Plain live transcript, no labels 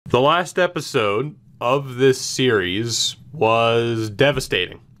The last episode of this series was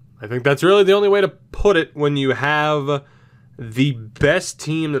devastating. I think that's really the only way to put it when you have the best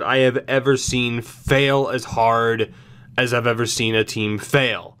team that I have ever seen fail as hard as I've ever seen a team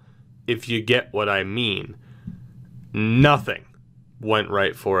fail, if you get what I mean. Nothing went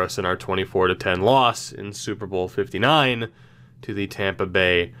right for us in our 24-10 loss in Super Bowl 59 to the Tampa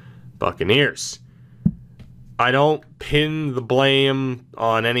Bay Buccaneers. I don't pin the blame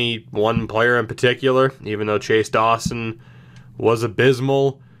on any one player in particular, even though Chase Dawson was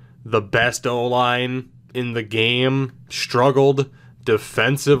abysmal. The best O-line in the game struggled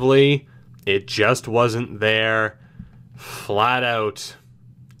defensively. It just wasn't there. Flat out,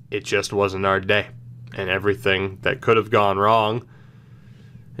 it just wasn't our day. And everything that could have gone wrong,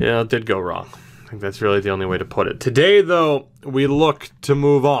 it did go wrong. I think that's really the only way to put it. Today, though, we look to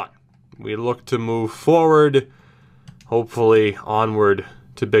move on. We look to move forward, hopefully onward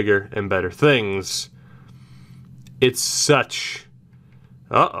to bigger and better things. It's such...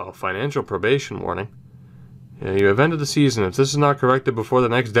 financial probation warning. You have ended the season. If this is not corrected before the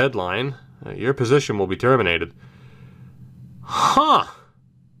next deadline, your position will be terminated. Huh.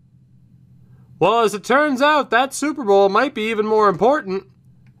 Well, as it turns out, that Super Bowl might be even more important.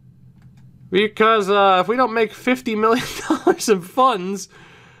 Because if we don't make $50 million in funds,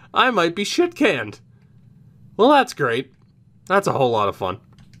 I might be shit-canned. Well, that's great. That's a whole lot of fun.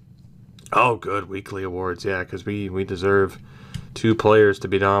 Oh, good. Weekly awards. Yeah, because we deserve 2 players to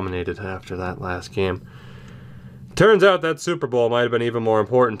be nominated after that last game. Turns out that Super Bowl might have been even more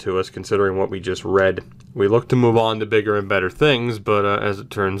important to us, considering what we just read. We look to move on to bigger and better things, but as it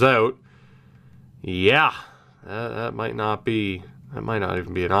turns out, yeah, that might not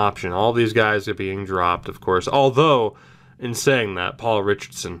even be an option. All these guys are being dropped, of course. Although, in saying that, Paul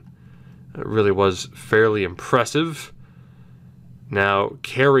Richardson really was fairly impressive. Now,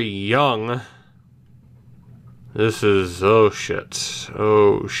 Kerry Young, this is, oh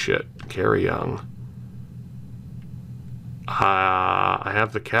shit, Kerry Young. I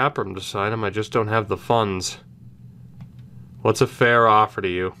have the cap room to sign him, I just don't have the funds. What's a fair offer to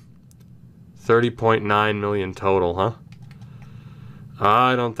you? 30.9 million total, huh?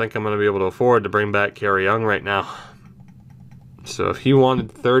 I don't think I'm going to be able to afford to bring back Kerry Young right now. So if he wanted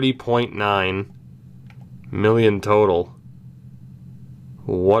 30.9 million total,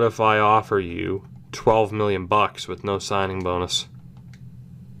 what if I offer you 12 million bucks with no signing bonus?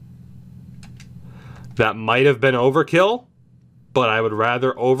 That might have been overkill, but I would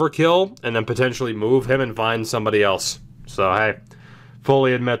rather overkill and then potentially move him and find somebody else. So hey,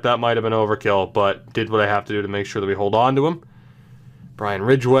 fully admit that might have been overkill, but did what I have to do to make sure that we hold on to him. Brian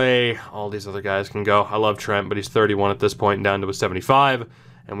Ridgway, all these other guys can go. I love Trent, but he's 31 at this point and down to a 75,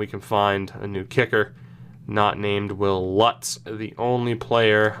 and we can find a new kicker not named Will Lutz. The only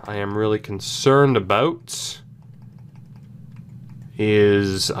player I am really concerned about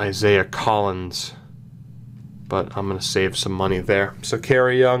is Isaiah Collins, but I'm going to save some money there. So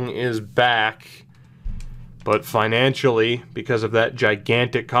Kerry Young is back, but financially, because of that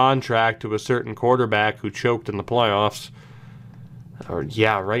gigantic contract to a certain quarterback who choked in the playoffs,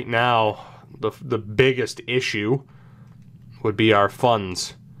 right now, the biggest issue would be our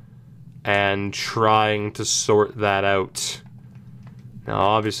funds and trying to sort that out. Now,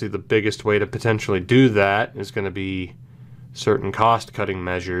 obviously, the biggest way to potentially do that is going to be certain cost-cutting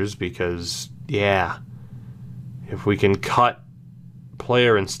measures because, yeah, if we can cut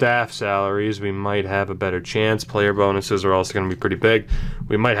player and staff salaries, we might have a better chance. Player bonuses are also going to be pretty big.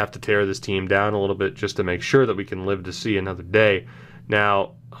 We might have to tear this team down a little bit just to make sure that we can live to see another day.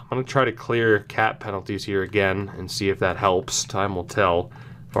 Now, I'm going to try to clear cap penalties here again and see if that helps. Time will tell.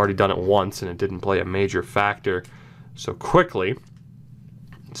 I've already done it once and it didn't play a major factor. So quickly,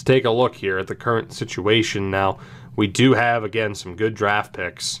 let's take a look here at the current situation. Now, we do have, again, some good draft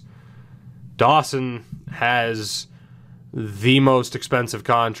picks. Dawson has the most expensive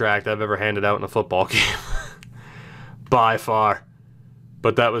contract I've ever handed out in a football game. By far.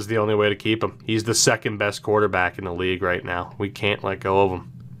 But that was the only way to keep him. He's the second best quarterback in the league right now. We can't let go of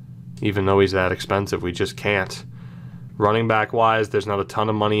him. Even though he's that expensive, we just can't. Running back-wise, there's not a ton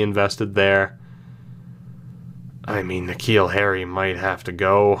of money invested there. I mean, N'Keal Harry might have to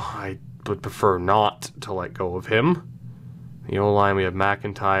go. I would prefer not to let go of him. The O-line, we have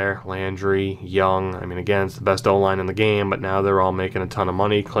McIntyre, Landry, Young. I mean, again, it's the best O-line in the game, but now they're all making a ton of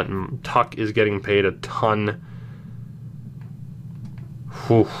money. Clinton Tuck is getting paid a ton.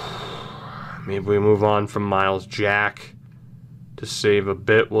 Whew. Maybe we move on from Miles Jack to save a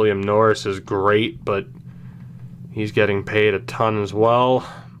bit. William Norris is great, but he's getting paid a ton as well.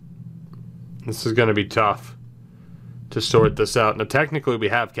 This is going to be tough. to sort this out. Now, technically, we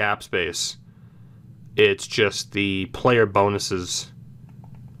have cap space. It's just the player bonuses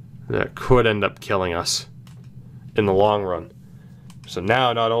that could end up killing us in the long run. So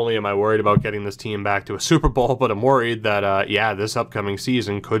now, not only am I worried about getting this team back to a Super Bowl, but I'm worried that, yeah, this upcoming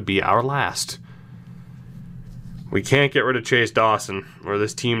season could be our last. We can't get rid of Chase Dawson, or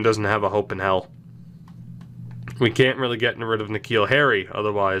this team doesn't have a hope in hell. We can't really get rid of N'Keal Harry,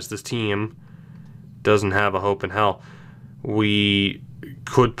 otherwise this team doesn't have a hope in hell. We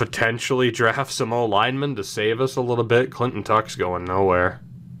could potentially draft some O-linemen to save us a little bit. Clinton Tuck's going nowhere.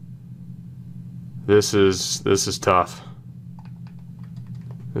 This is tough.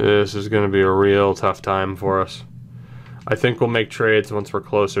 This is going to be a real tough time for us. I think we'll make trades once we're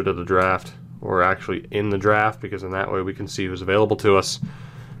closer to the draft. Or actually in the draft, because in that way we can see who's available to us.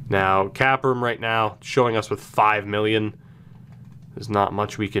 Now, cap room right now, showing us with $5 million. There's not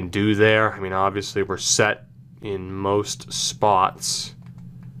much we can do there. I mean, obviously we're set in most spots,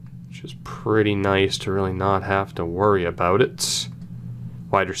 which is pretty nice to really not have to worry about it.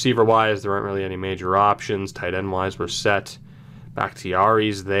 Wide receiver-wise, there aren't really any major options. Tight end-wise, we're set.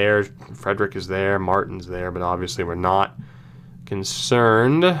 Bakhtiari's there. Frederick is there. Martin's there, but obviously we're not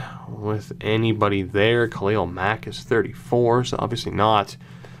concerned with anybody there. Khalil Mack is 34, so obviously not.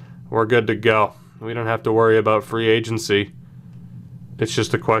 We're good to go. We don't have to worry about free agency. It's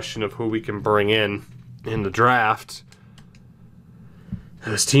just a question of who we can bring in the draft.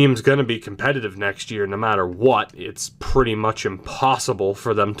 This team's going to be competitive next year no matter what. It's pretty much impossible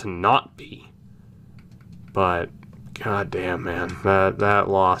for them to not be. But god damn, man, that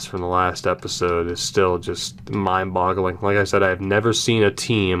loss from the last episode is still just mind-boggling. Like I said, I have never seen a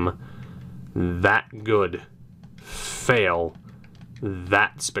team that good fail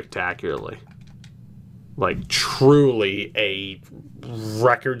that spectacularly. Like, truly a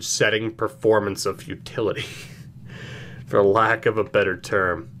record-setting performance of futility, for lack of a better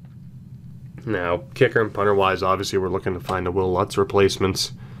term. Now, kicker and punter-wise, obviously we're looking to find a Will Lutz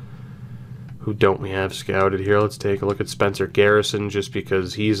replacements. Who don't we have scouted here? Let's take a look at Spencer Garrison, just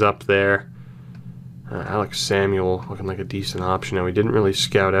because he's up there. Alex Samuel looking like a decent option. Now, we didn't really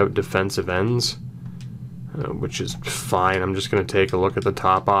scout out defensive ends, which is fine. I'm just going to take a look at the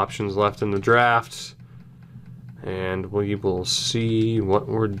top options left in the draft, and we will see what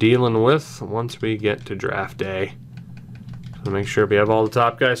we're dealing with once we get to draft day. So make sure we have all the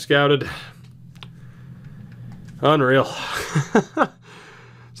top guys scouted. Unreal.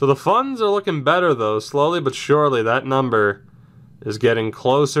 So the funds are looking better, though. Slowly but surely, that number is getting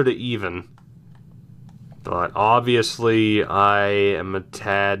closer to even. But obviously, I am a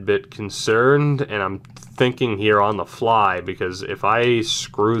tad bit concerned, and I'm thinking here on the fly, because if I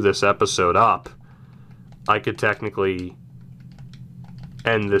screw this episode up, I could technically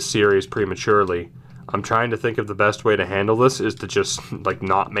end this series prematurely. I'm trying to think of the best way to handle this is to just, like,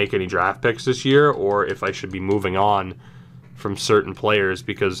 not make any draft picks this year, or if I should be moving on from certain players,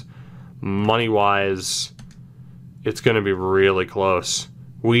 because money-wise, it's going to be really close.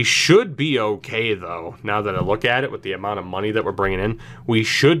 We should be okay, though, now that I look at it with the amount of money that we're bringing in. We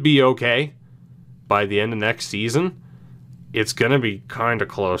should be okay by the end of next season. It's going to be kind of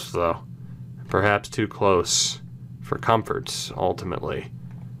close, though. Perhaps too close for comfort, ultimately.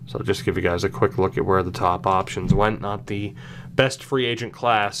 So I'll just give you guys a quick look at where the top options went. Not the best free agent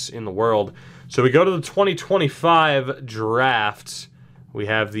class in the world. So we go to the 2025 draft. We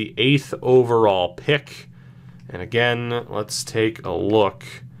have the 8th overall pick. And again, let's take a look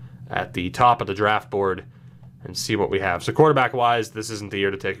at the top of the draft board and see what we have. So quarterback-wise, this isn't the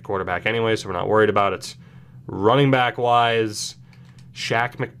year to take a quarterback anyway, so we're not worried about it. Running back-wise,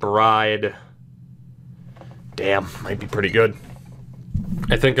 Shaq McBride. Damn, might be pretty good.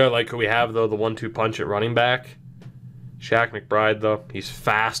 I think I like who we have, though, the 1-2 punch at running back. Shaq McBride, though, he's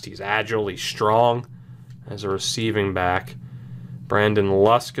fast, he's agile, he's strong as a receiving back. Brandon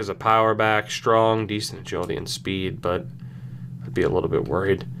Lusk is a power back, strong, decent agility and speed, but I'd be a little bit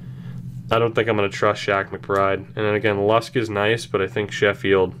worried. I don't think I'm going to trust Shaq McBride. And then again, Lusk is nice, but I think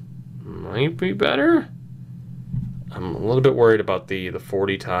Sheffield might be better. I'm a little bit worried about the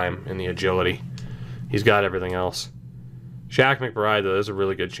 40 time and the agility. He's got everything else. Shaq McBride, though, there's a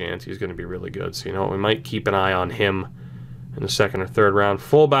really good chance he's going to be really good. So, you know what, we might keep an eye on him in the 2nd or 3rd round.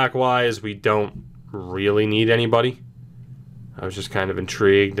 Fullback-wise, we don't really need anybody. I was just kind of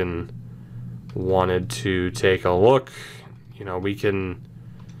intrigued and wanted to take a look. You know, we can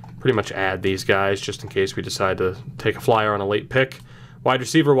pretty much add these guys just in case we decide to take a flyer on a late pick. Wide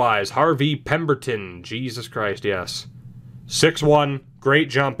receiver-wise, Harvey Pemberton. Jesus Christ, yes. 6'1", great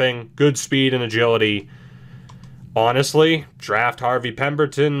jumping, good speed and agility. Honestly, draft Harvey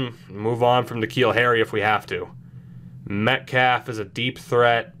Pemberton, move on from N'Keal Harry if we have to. Metcalf is a deep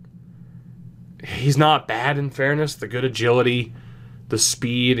threat. He's not bad in fairness. The good agility, the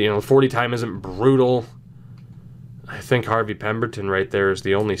speed, you know, the 40 time isn't brutal. I think Harvey Pemberton right there is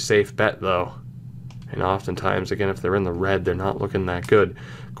the only safe bet, though. And oftentimes, again, if they're in the red, they're not looking that good.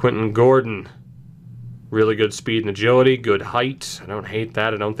 Quentin Gordon, really good speed and agility, good height. I don't hate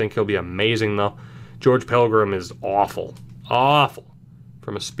that. I don't think he'll be amazing, though. George Pilgrim is awful. Awful.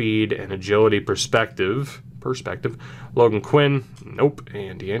 From a speed and agility perspective. Logan Quinn, nope.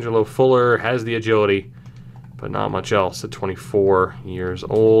 And D'Angelo Fuller has the agility, but not much else at 24 years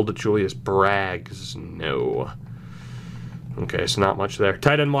old. Julius Braggs, no. Okay, so not much there.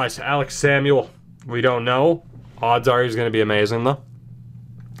 Tight end wise, Alex Samuel, we don't know. Odds are he's going to be amazing, though.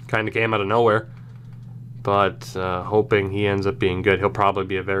 Kind of came out of nowhere, but hoping he ends up being good. He'll probably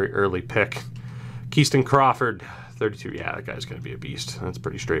be a very early pick. Keyston Crawford, 32. Yeah, that guy's going to be a beast. That's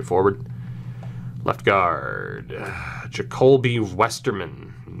pretty straightforward. Left guard, Jacoby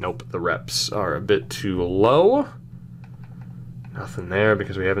Westerman. Nope, the reps are a bit too low. Nothing there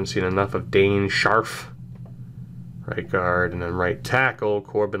because we haven't seen enough of Dane Scharf. Right guard, and then right tackle,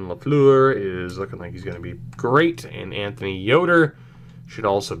 Corbin LaFleur is looking like he's going to be great. And Anthony Yoder should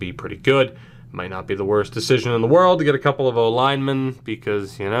also be pretty good. Might not be the worst decision in the world to get a couple of O-linemen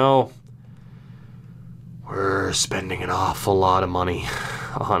because, you know, we're spending an awful lot of money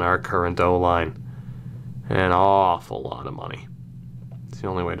on our current O-line. An awful lot of money. It's the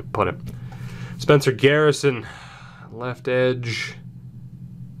only way to put it. Spencer Garrison, left edge.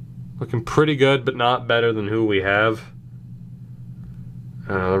 Looking pretty good, but not better than who we have.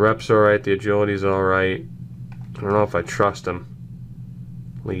 The reps are alright, the agility's alright. I don't know if I trust him.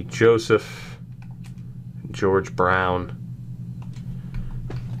 Lee Joseph, George Brown.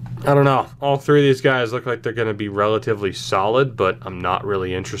 I don't know. All three of these guys look like they're going to be relatively solid, but I'm not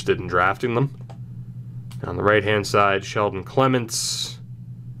really interested in drafting them. On the right-hand side, Sheldon Clements.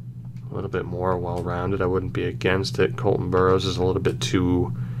 A little bit more well-rounded. I wouldn't be against it. Colton Burrows is a little bit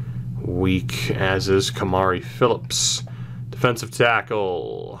too weak, as is Kamari Phillips. Defensive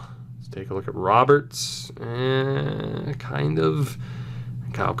tackle. Let's take a look at Roberts. Kind of.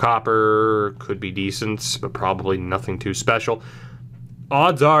 Kyle Copper could be decent, but probably nothing too special.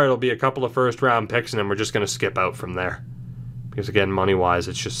 Odds are it'll be a couple of first-round picks, and then we're just going to skip out from there. Because, again, money-wise,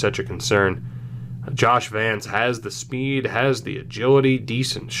 it's just such a concern. Josh Vance has the speed, has the agility,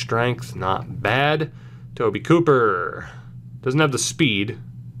 decent strength, not bad. Toby Cooper doesn't have the speed,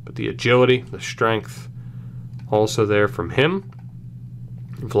 but the agility, the strength, also there from him.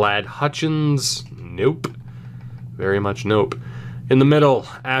 Vlad Hutchins, nope. Very much nope. In the middle,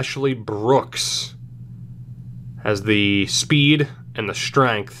 Ashley Brooks has the speed and the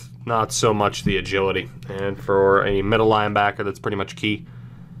strength, not so much the agility. And for a middle linebacker, that's pretty much key.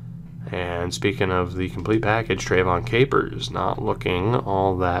 And speaking of the complete package, Trayvon Capers not looking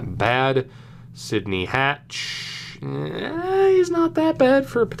all that bad. Sidney Hatch, he's not that bad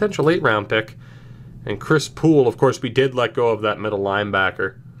for a potential late-round pick. And Chris Poole, of course, we did let go of that middle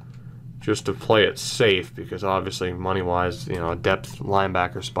linebacker just to play it safe because obviously money-wise, you know, a depth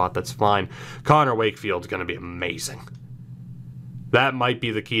linebacker spot, that's fine. Connor Wakefield's going to be amazing. That might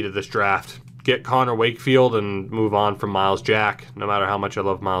be the key to this draft. Get Connor Wakefield and move on from Miles Jack, no matter how much I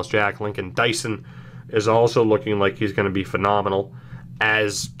love Miles Jack. Lincoln Dyson is also looking like he's going to be phenomenal,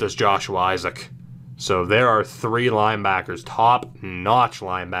 as does Joshua Isaac. So there are three linebackers, top-notch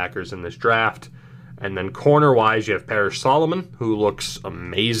linebackers in this draft. And then corner-wise, you have Parrish Solomon, who looks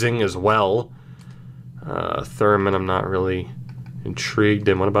amazing as well. Thurman, I'm not really intrigued.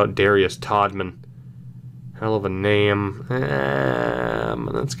 And what about Darius Todman? Hell of a name.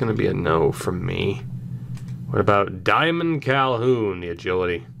 That's going to be a no from me. What about Diamond Calhoun, the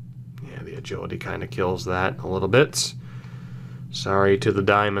agility? Yeah, the agility kind of kills that a little bit. Sorry to the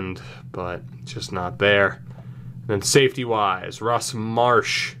Diamond, but just not there. And then safety-wise, Russ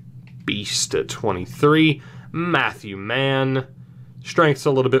Marsh, beast at 23. Matthew Mann, strength's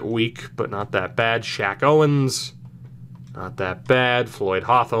a little bit weak, but not that bad. Shaq Owens, not that bad. Floyd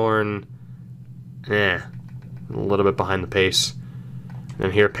Hawthorne, a little bit behind the pace. And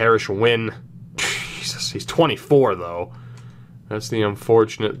then here, Parrish Wynn. Jesus, he's 24, though. That's the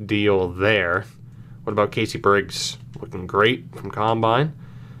unfortunate deal there. What about Casey Briggs? Looking great from Combine.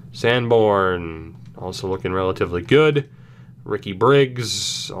 Sanborn, also looking relatively good. Ricky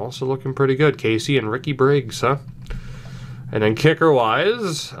Briggs, also looking pretty good. Casey and Ricky Briggs, huh? And then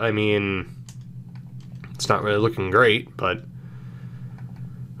kicker-wise, I mean, it's not really looking great, but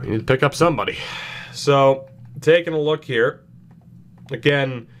we need to pick up somebody. So, taking a look here.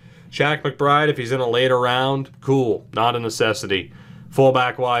 Again, Shaq McBride, if he's in a later round, cool. Not a necessity.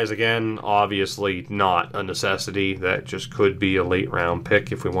 Fullback-wise, again, obviously not a necessity. That just could be a late-round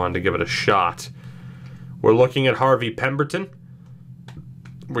pick if we wanted to give it a shot. We're looking at Harvey Pemberton.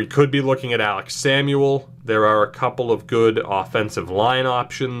 We could be looking at Alex Samuel. There are a couple of good offensive line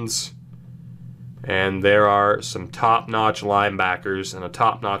options. And there are some top-notch linebackers and a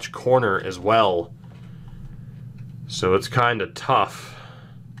top-notch corner as well. So it's kind of tough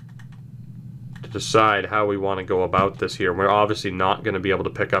to decide how we want to go about this here. We're obviously not going to be able to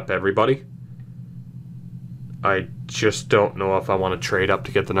pick up everybody. I just don't know if I want to trade up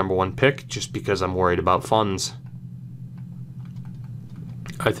to get the #1 pick just because I'm worried about funds.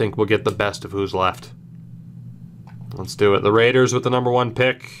 I think we'll get the best of who's left. Let's do it. The Raiders with the #1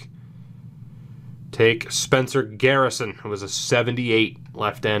 pick take Spencer Garrison, who was a 78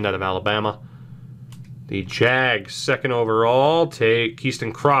 left end out of Alabama. The Jags, 2nd overall, take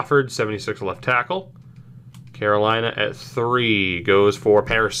Keaston Crawford, 76 left tackle. Carolina at 3 goes for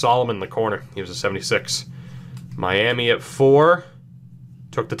Paris Solomon, the corner. He was a 76. Miami at 4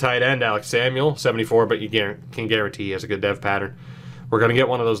 took the tight end, Alex Samuel, 74, but you can guarantee he has a good dev pattern. We're going to get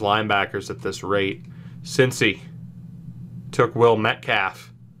one of those linebackers at this rate. Cincy took Will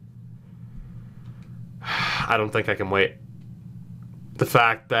Metcalf. I don't think I can wait. The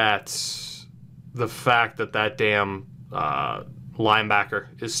fact that that damn linebacker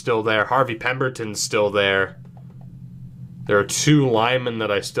is still there. Harvey Pemberton's still there. There are 2 linemen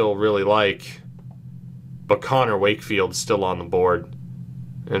that I still really like. But Connor Wakefield's still on the board.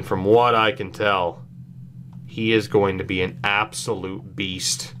 And from what I can tell, he is going to be an absolute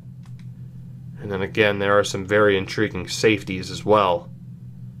beast. And then again, there are some very intriguing safeties as well.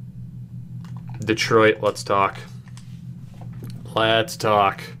 Detroit, let's talk. Let's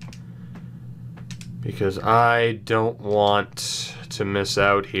talk. Because I don't want to miss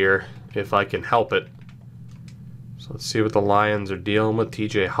out here if I can help it. So let's see what the Lions are dealing with.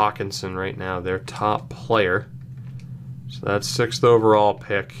 TJ Hawkinson right now, their top player. So that's 6th overall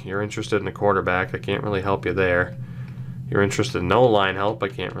pick. You're interested in a quarterback. I can't really help you there. You're interested in no line help. I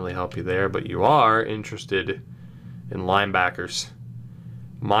can't really help you there. But you are interested in linebackers.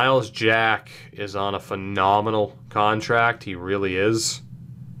 Miles Jack is on a phenomenal contract. He really is.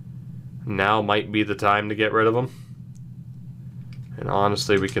 Now might be the time to get rid of him. And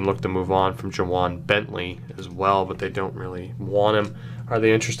honestly, we can look to move on from Jawan Bentley as well, but they don't really want him. Are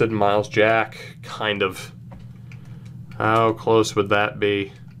they interested in Miles Jack? Kind of. How close would that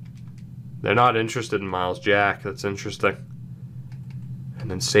be? They're not interested in Miles Jack. That's interesting. And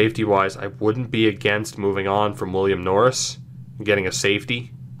then safety-wise, I wouldn't be against moving on from William Norris, getting a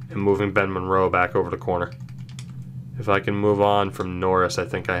safety, and moving Ben Monroe back over to corner. If I can move on from Norris, I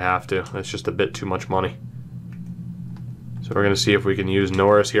think I have to. That's just a bit too much money. So we're going to see if we can use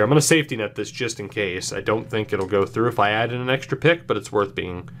Norris here. I'm going to safety net this just in case. I don't think it'll go through if I add in an extra pick, but it's worth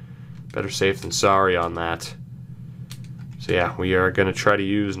being better safe than sorry on that. So yeah, we are going to try to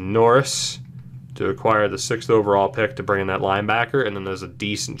use Norris to acquire the 6th overall pick to bring in that linebacker, and then there's a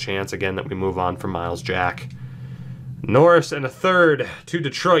decent chance again that we move on from Miles Jack. Norris and a 3rd to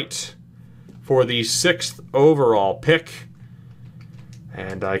Detroit for the 6th overall pick.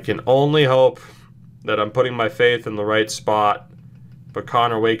 And I can only hope that I'm putting my faith in the right spot, but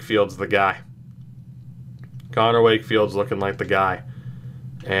Connor Wakefield's the guy. Connor Wakefield's looking like the guy.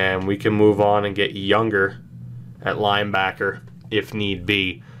 And we can move on and get younger at linebacker if need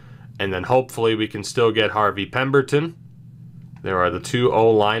be. And then hopefully we can still get Harvey Pemberton. There are the 2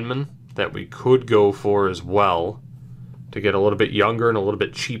 O-linemen that we could go for as well to get a little bit younger and a little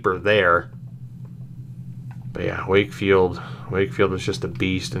bit cheaper there. But yeah, Wakefield is just a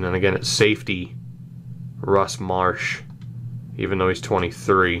beast. And then again at safety, Russ Marsh, even though he's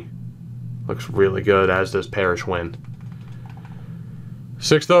 23, looks really good, as does Parrish Wynn.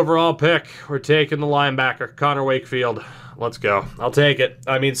 6th overall pick, we're taking the linebacker, Connor Wakefield. Let's go. I'll take it.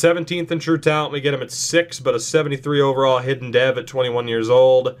 I mean, 17th in true talent, we get him at 6, but a 73 overall hidden dev at 21 years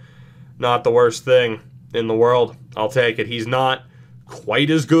old. Not the worst thing in the world. I'll take it. He's not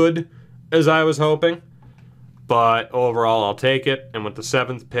quite as good as I was hoping, but overall, I'll take it. And with the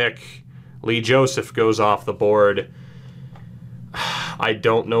 7th pick, Lee Joseph goes off the board. I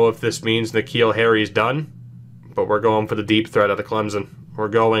don't know if this means N'Keal Harry's done, but we're going for the deep threat out of Clemson. We're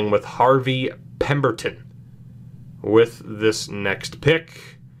going with Harvey Pemberton with this next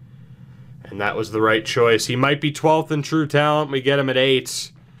pick. And that was the right choice. He might be 12th in true talent. We get him at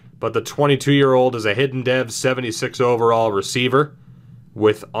 8. But the 22-year-old is a hidden dev 76 overall receiver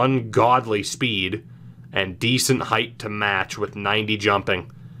with ungodly speed and decent height to match with 90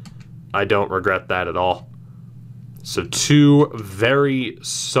 jumping. I don't regret that at all. So 2 very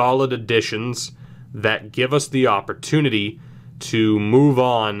solid additions that give us the opportunity to move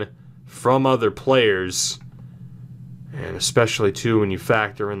on from other players. And especially, too, when you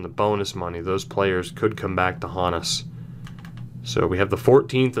factor in the bonus money, those players could come back to haunt us. So we have the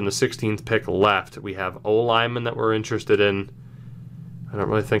 14th and the 16th pick left. We have O-linemen that we're interested in. I don't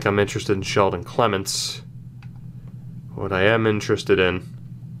really think I'm interested in Sheldon Clements. What I am interested in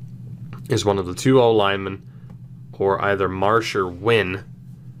is one of the two O-linemen, or either Marsh or Wynn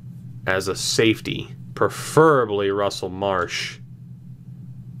as a safety. Preferably Russell Marsh.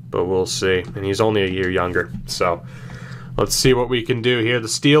 But we'll see. And he's only a year younger. So let's see what we can do here. The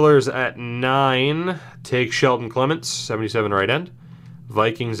Steelers at 9 take Sheldon Clements, 77 right end.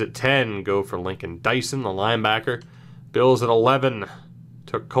 Vikings at 10 go for Lincoln Dyson, the linebacker. Bills at 11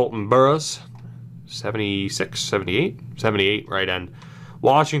 took Colton Burrows, 76, 78 right end.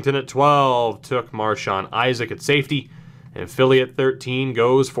 Washington at 12 took Marshawn Isaac at safety. And Philly at 13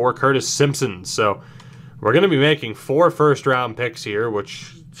 goes for Curtis Simpson. So we're going to be making 4 first-round picks here,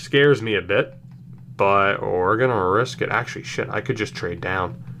 which scares me a bit. But we're going to risk it. Actually, shit, I could just trade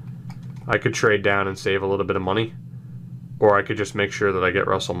down. I could trade down and save a little bit of money. Or I could just make sure that I get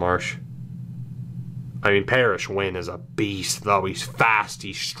Russell Marsh. I mean, Parrish Wynn is a beast, though. He's fast,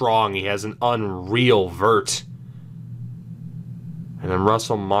 he's strong, he has an unreal vert. And then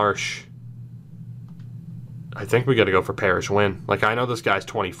Russell Marsh, I think we got to go for Parrish Wynn. Like, I know this guy's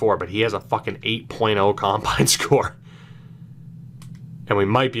 24, but he has a fucking 8.0 combine score. And we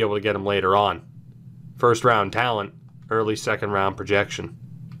might be able to get him later on. First round talent, early second round projection.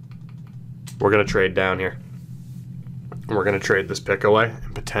 We're going to trade down here. We're going to trade this pick away.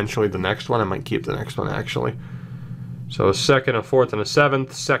 And potentially the next one. I might keep the next one, actually. So a second, a fourth, and a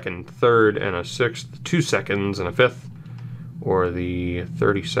seventh. Second, third, and a sixth. 2 seconds and a fifth. Or the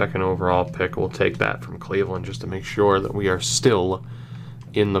 32nd overall pick. We'll take that from Cleveland just to make sure that we are still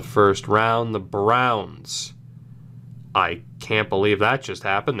in the first round. The Browns. I can't believe that just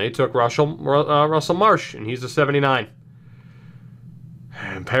happened. They took Russell Marsh, and he's a 79.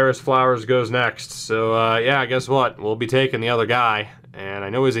 And Paris Flowers goes next. So, yeah, guess what? We'll be taking the other guy. And I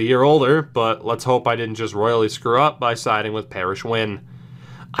know he's a year older, but let's hope I didn't just royally screw up by siding with Parrish Wynn.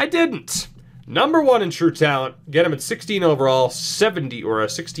 I didn't. Number 1 in true talent. Get him at 16 overall, 70, or a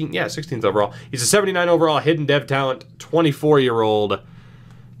 16, yeah, 16th overall. He's a 79 overall hidden dev talent, 24-year-old.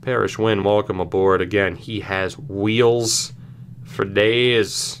 Parrish Wynn, welcome aboard. Again, he has wheels for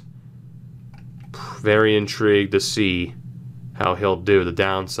days. Very intrigued to see how he'll do. The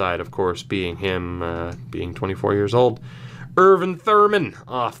downside, of course, being him being 24 years old. Irvin Thurman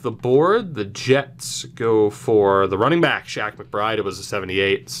off the board. The Jets go for the running back, Shaq McBride. It was a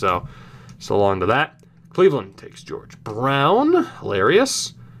 78, so long to that. Cleveland takes George Brown.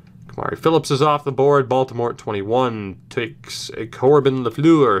 Hilarious. Kamari Phillips is off the board. Baltimore at 21 takes Corbin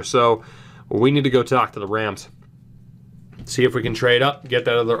LaFleur. So we need to go talk to the Rams. See if we can trade up, get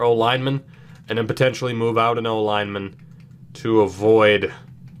that other O-lineman, and then potentially move out an O-lineman to avoid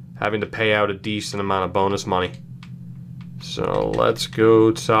having to pay out a decent amount of bonus money. So let's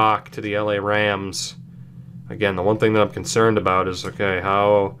go talk to the LA Rams. Again, the one thing that I'm concerned about is, okay,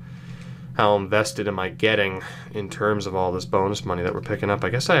 how invested am I getting in terms of all this bonus money that we're picking up? I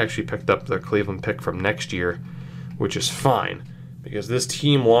guess I actually picked up the Cleveland pick from next year, which is fine, because this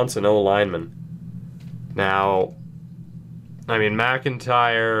team wants an O-lineman. Now, I mean,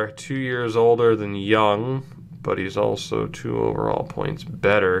 McIntyre, 2 years older than Young, but he's also 2 overall points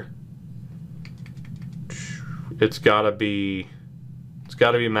better. It's gotta be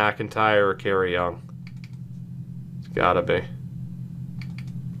McIntyre or Kerry Young. It's gotta be.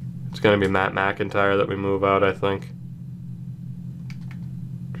 It's going to be Matt McIntyre that we move out, I think.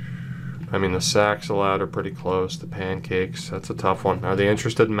 I mean, the sacks allowed are pretty close. The pancakes, that's a tough one. Are they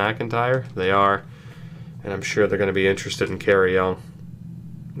interested in McIntyre? They are. And I'm sure they're going to be interested in Kerry Young.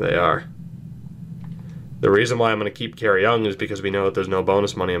 They are. The reason why I'm going to keep Kerry Young is because we know that there's no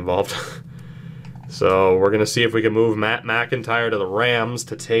bonus money involved. So we're going to see if we can move Matt McIntyre to the Rams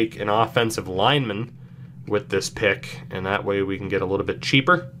to take an offensive lineman with this pick. And that way we can get a little bit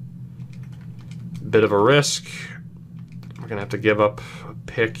cheaper. Bit of a risk. We're going to have to give up a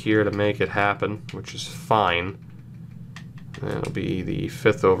pick here to make it happen, which is fine. And it'll be the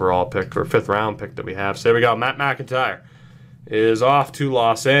 5th overall pick, or 5th round pick that we have. So there we go. Matt McIntyre is off to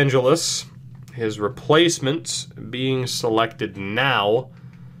Los Angeles. His replacement being selected now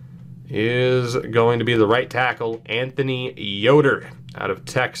is going to be the right tackle, Anthony Yoder, out of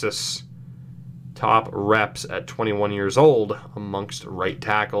Texas. Top reps at 21 years old amongst right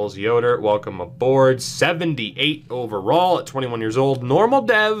tackles. Yoder, welcome aboard. 78 overall at 21 years old. Normal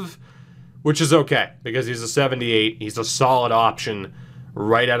dev, which is okay because he's a 78. He's a solid option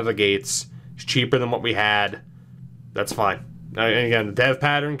right out of the gates. He's cheaper than what we had. That's fine. Again, the dev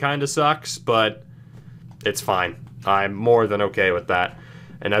pattern kind of sucks, but it's fine. I'm more than okay with that.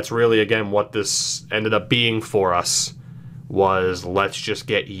 And that's really, again, what this ended up being for us, was let's just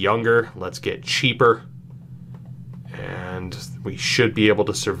get younger, let's get cheaper, and we should be able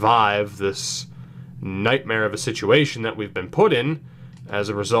to survive this nightmare of a situation that we've been put in as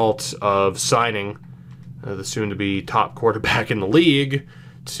a result of signing the soon-to-be top quarterback in the league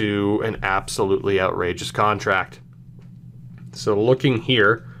to an absolutely outrageous contract. So looking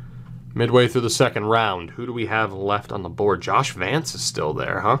here, midway through the second round, who do we have left on the board? Josh Vance is still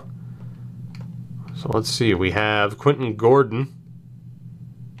there, huh? So let's see. We have Quentin Gordon.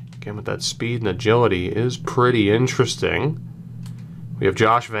 Again, with that speed and agility is pretty interesting. We have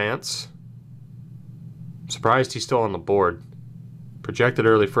Josh Vance. I'm surprised he's still on the board. Projected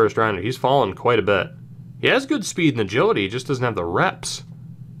early first rounder. He's fallen quite a bit. He has good speed and agility. He just doesn't have the reps.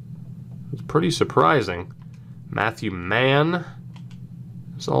 It's pretty surprising. Matthew Mann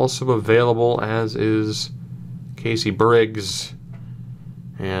is also available, as is Casey Briggs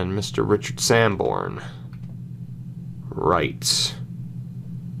and Mr. Richard Sanborn. Right.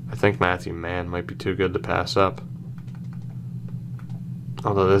 I think Matthew Mann might be too good to pass up.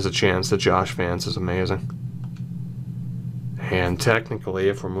 Although there's a chance that Josh Vance is amazing. And technically,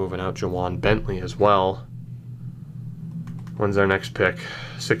 if we're moving out Jawan Bentley as well, when's our next pick?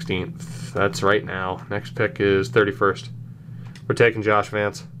 16th. That's right now. Next pick is 31st. We're taking Josh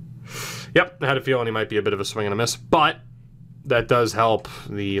Vance. Yep, I had a feeling he might be a bit of a swing and a miss, but that does help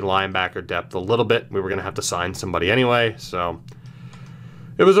the linebacker depth a little bit. We were going to have to sign somebody anyway, so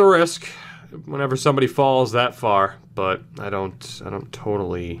it was a risk whenever somebody falls that far, but I don't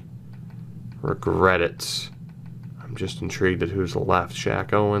totally regret it. I'm just intrigued at who's left.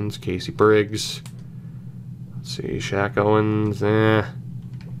 Shaq Owens, Casey Briggs. Let's see, Shaq Owens,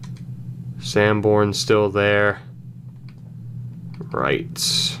 Sanborn's still there.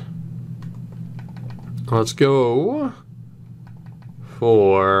 Right. Let's go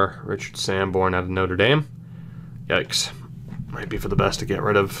for Richard Sanborn out of Notre Dame. Yikes. Might be for the best to get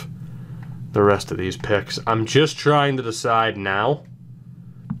rid of the rest of these picks. I'm just trying to decide now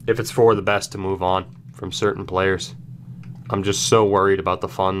if it's for the best to move on from certain players. I'm just so worried about the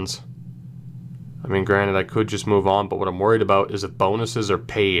funds. I mean, granted, I could just move on, but what I'm worried about is if bonuses are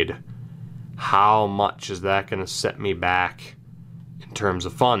paid, how much is that going to set me back in terms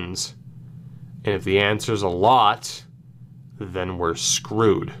of funds? And if the answer is a lot, then we're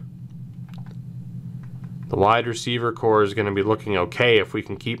screwed. The wide receiver core is going to be looking okay if we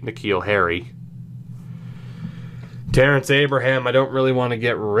can keep N'Keal Harry. Terrence Abraham, I don't really want to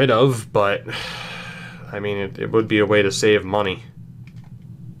get rid of, but I mean, it would be a way to save money,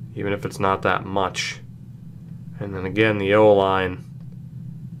 even if it's not that much. And then again, the O-line,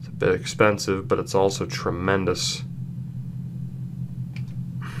 it's a bit expensive, but it's also tremendous.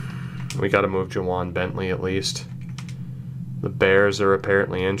 We got to move Jawan Bentley at least. The Bears are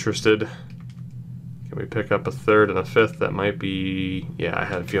apparently interested. Can we pick up a third and a fifth? That might be... Yeah, I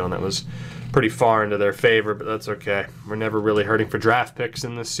had a feeling that was pretty far into their favor, but that's okay. We're never really hurting for draft picks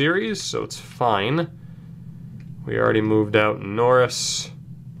in this series, so it's fine. We already moved out Norris.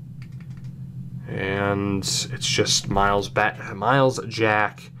 And it's just Miles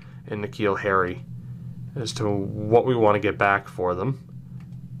Jack, and N'Keal Harry as to what we want to get back for them,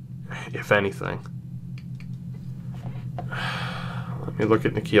 if anything. Let me look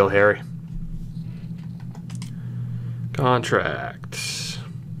at N'Keal Harry. Contract.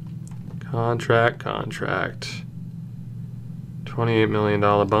 $28 million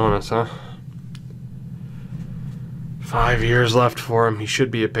bonus, huh? 5 years left for him. He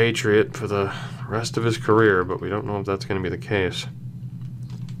should be a Patriot for the rest of his career, but we don't know if that's going to be the case.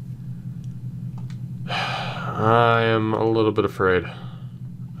 I am a little bit afraid.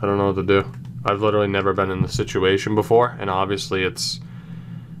 I don't know what to do. I've literally never been in this situation before, and obviously it's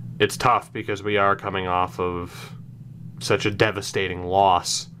tough because we are coming off of such a devastating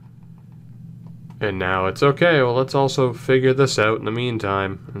loss. And now it's okay, well, let's also figure this out in the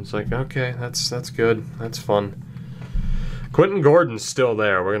meantime. And it's like, okay, that's good. That's fun. Quentin Gordon's still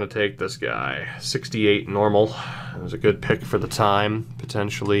there. We're going to take this guy. 68 normal. It was a good pick for the time.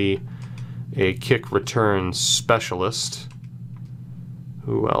 Potentially a kick return specialist.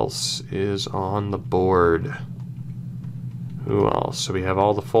 Who else is on the board? Who else? So we have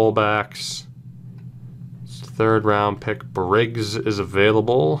all the fullbacks. Third round pick Briggs is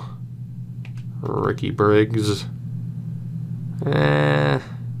available. Ricky Briggs. I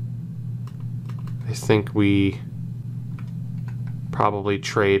think we probably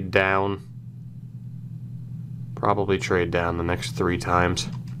trade down. The next 3 times.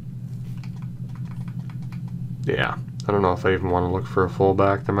 Yeah, I don't know if I even want to look for a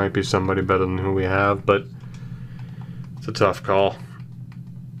fullback. There might be somebody better than who we have, but it's a tough call.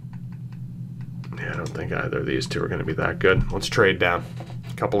 Yeah, I don't think either of these two are going to be that good. Let's trade down.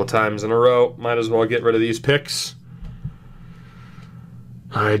 A couple of times in a row. Might as well get rid of these picks.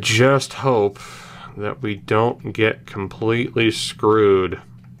 I just hope that we don't get completely screwed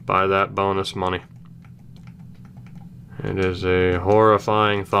by that bonus money. It is a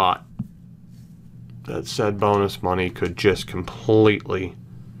horrifying thought that said bonus money could just completely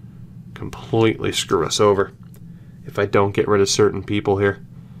screw us over if I don't get rid of certain people here.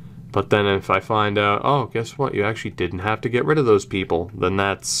 But then if I find out, oh, guess what? You actually didn't have to get rid of those people, then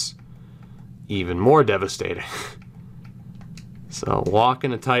that's even more devastating. So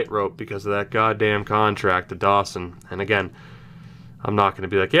walking a tightrope because of that goddamn contract to Dawson. And again, I'm not going to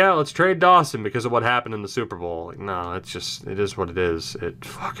be like, yeah, let's trade Dawson because of what happened in the Super Bowl. Like, no, it's just, it is what it is. It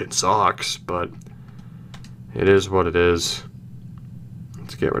fucking sucks, but it is what it is.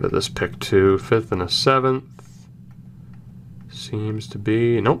 Let's get rid of this pick too. 5th and a 7th. Seems to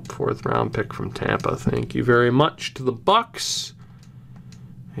be, nope, 4th round pick from Tampa. Thank you very much to the Bucks.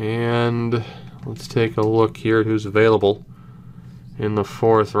 And let's take a look here at who's available in the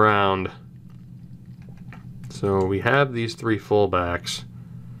 4th round. So we have these 3 fullbacks.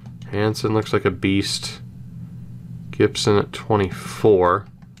 Hansen looks like a beast. Gibson at 24.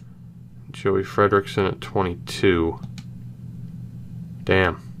 Joey Frederickson at 22.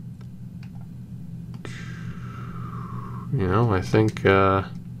 Damn. You know, I think I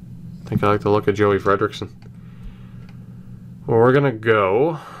like the look of Joey Frederickson. Well, we're gonna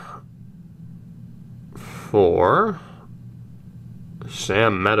go for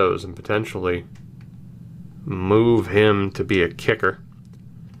Sam Meadows and potentially move him to be a kicker.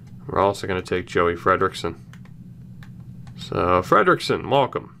 We're also gonna take Joey Frederickson. So Frederickson,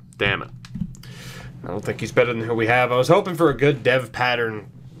 welcome. Damn it. I don't think he's better than who we have. I was hoping for a good dev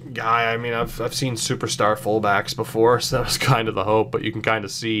pattern guy. I mean, I've seen superstar fullbacks before, so that was kind of the hope, but you can kind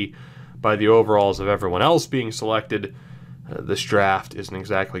of see by the overalls of everyone else being selected, this draft isn't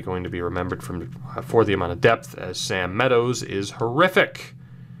exactly going to be remembered for the amount of depth, as Sam Meadows is horrific.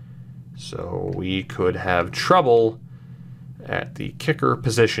 So we could have trouble at the kicker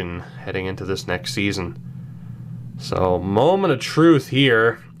position heading into this next season. So moment of truth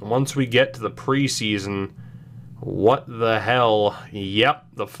here. Once we get to the preseason, what the hell? Yep,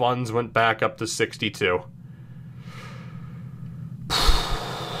 the funds went back up to 62.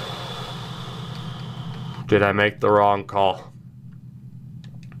 Did I make the wrong call?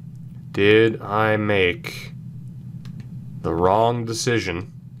 Did I make the wrong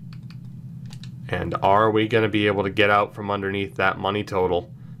decision? And are we going to be able to get out from underneath that money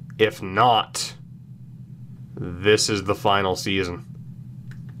total? If not, this is the final season.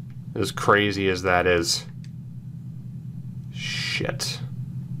 As crazy as that is. Shit.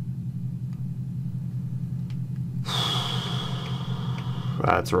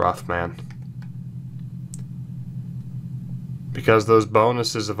 That's rough, man. Because those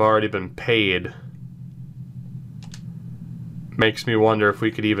bonuses have already been paid, makes me wonder if we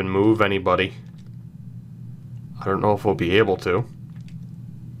could even move anybody. I don't know if we'll be able to.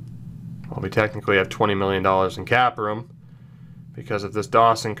 Well, we technically have $20 million in cap room. Because of this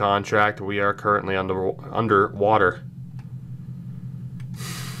Dawson contract, we are currently underwater.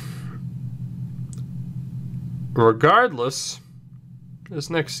 Regardless, this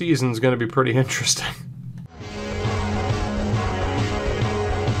next season is going to be pretty interesting.